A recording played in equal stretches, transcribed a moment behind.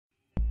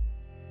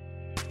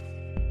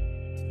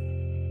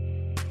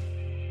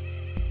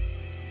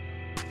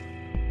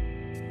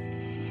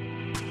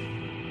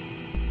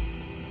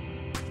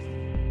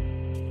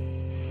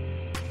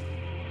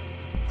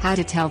How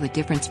to tell the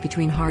difference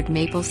between hard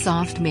maple,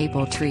 soft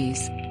maple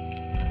trees.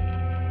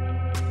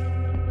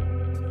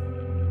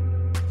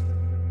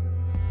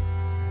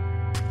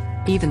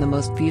 Even the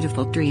most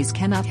beautiful trees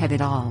cannot have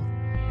it all.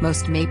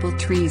 Most maple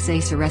trees,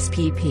 Acer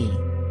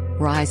spp,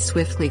 rise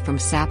swiftly from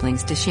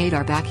saplings to shade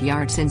our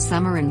backyards in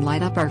summer and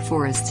light up our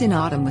forests in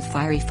autumn with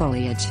fiery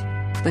foliage.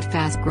 But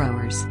fast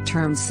growers,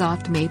 termed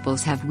soft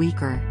maples, have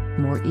weaker,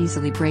 more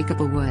easily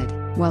breakable wood,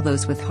 while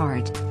those with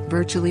hard,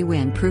 virtually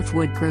wind-proof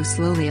wood grow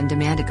slowly and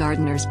demand a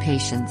gardener's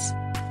patience.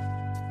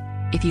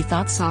 If you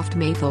thought soft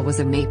maple was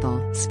a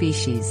maple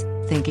species,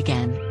 think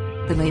again.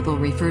 The label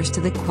refers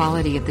to the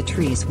quality of the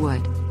tree's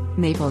wood.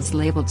 Maples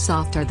labeled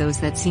soft are those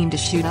that seem to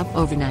shoot up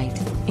overnight,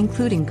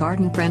 including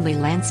garden-friendly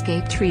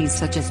landscape trees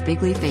such as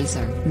bigleaf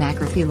Acer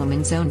macrophyllum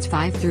in zones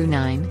 5 through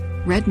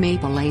 9, red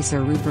maple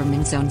Acer rubrum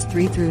in zones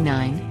 3 through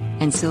 9,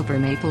 and silver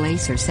maple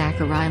Acer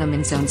saccharinum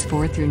in zones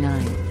 4 through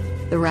 9.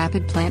 The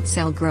rapid plant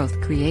cell growth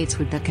creates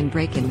wood that can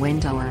break in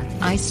wind or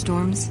ice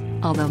storms,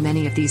 although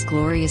many of these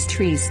glorious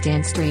trees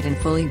stand straight and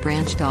fully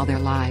branched all their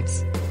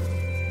lives.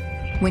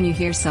 When you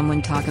hear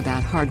someone talk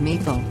about hard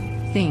maple,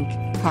 think,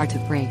 hard to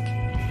break.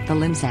 The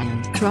limbs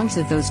and trunks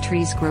of those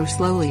trees grow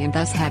slowly and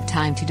thus have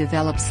time to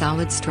develop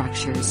solid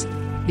structures.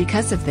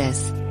 Because of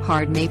this,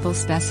 hard maple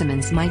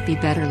specimens might be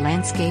better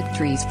landscape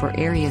trees for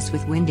areas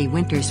with windy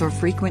winters or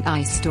frequent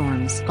ice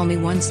storms. Only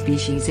one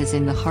species is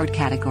in the hard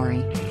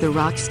category, the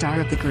rock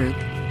star of the group,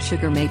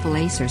 sugar maple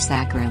Acer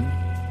saccharum.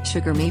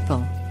 Sugar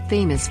maple,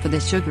 famous for the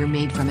sugar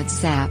made from its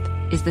sap,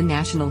 is the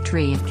national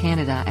tree of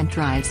Canada and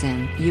thrives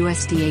in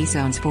USDA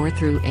zones 4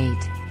 through 8.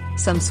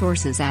 Some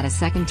sources add a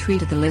second tree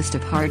to the list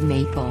of hard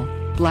maple,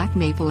 black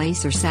maple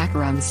Acer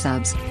saccharum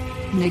subs.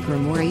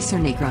 Nigrum or Acer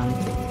nigrum.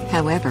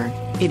 However,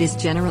 it is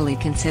generally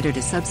considered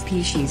a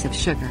subspecies of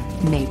sugar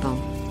maple.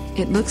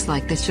 It looks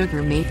like the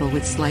sugar maple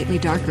with slightly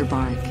darker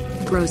bark,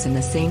 grows in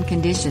the same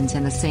conditions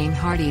and the same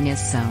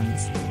hardiness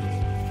zones.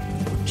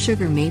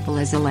 Sugar maple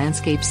is a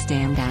landscape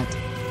standout.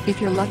 If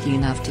you're lucky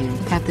enough to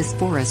have this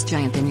forest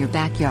giant in your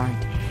backyard,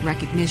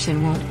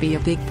 recognition won't be a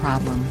big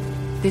problem.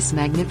 This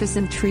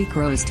magnificent tree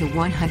grows to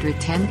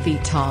 110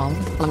 feet tall,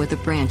 with a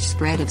branch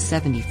spread of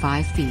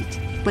 75 feet,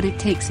 but it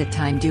takes its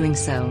time doing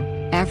so,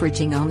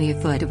 averaging only a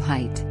foot of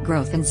height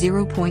growth and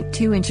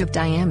 0.2 inch of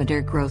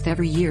diameter growth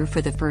every year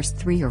for the first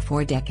 3 or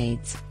 4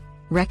 decades.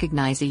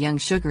 Recognize a young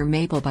sugar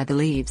maple by the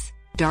leaves,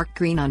 dark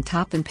green on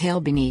top and pale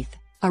beneath,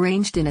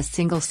 arranged in a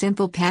single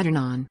simple pattern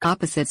on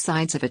opposite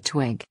sides of a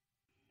twig.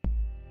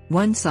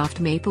 One soft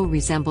maple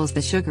resembles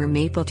the sugar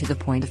maple to the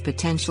point of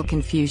potential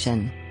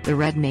confusion, the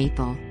red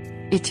maple.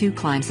 It too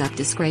climbs up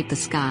to scrape the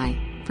sky,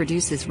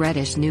 produces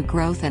reddish new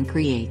growth and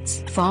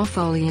creates fall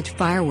foliage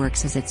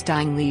fireworks as its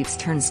dying leaves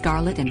turn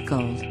scarlet and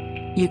gold.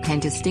 You can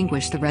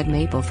distinguish the red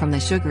maple from the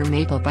sugar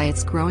maple by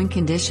its growing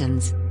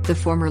conditions. The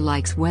former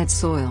likes wet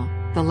soil,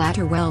 the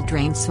latter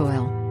well-drained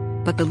soil.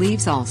 But the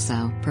leaves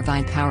also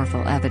provide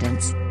powerful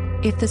evidence.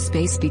 If the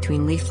space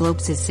between leaf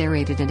lobes is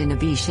serrated and in a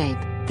V shape,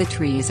 the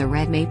tree is a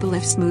red maple.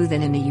 If smooth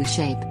and in a U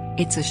shape,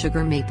 it's a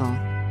sugar maple.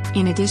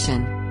 In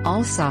addition,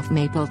 all soft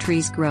maple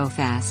trees grow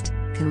fast,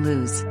 can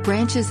lose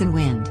branches in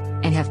wind,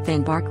 and have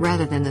thin bark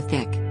rather than the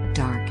thick,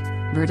 dark,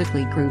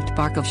 vertically grooved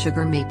bark of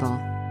sugar maple.